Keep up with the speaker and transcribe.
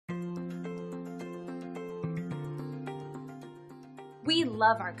We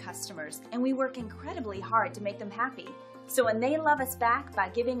love our customers and we work incredibly hard to make them happy. So when they love us back by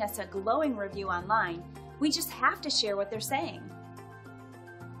giving us a glowing review online, we just have to share what they're saying.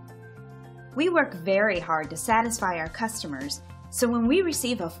 We work very hard to satisfy our customers, so when we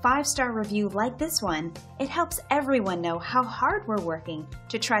receive a 5-star review like this one, it helps everyone know how hard we're working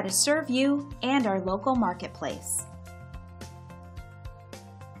to try to serve you and our local marketplace.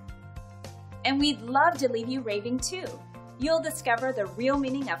 And we'd love to leave you raving too. You'll discover the real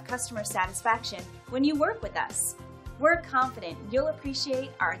meaning of customer satisfaction when you work with us. We're confident you'll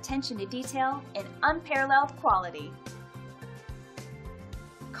appreciate our attention to detail and unparalleled quality.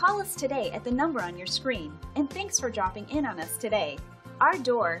 Call us today at the number on your screen, and thanks for dropping in on us today. Our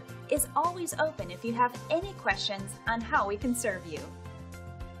door is always open if you have any questions on how we can serve you.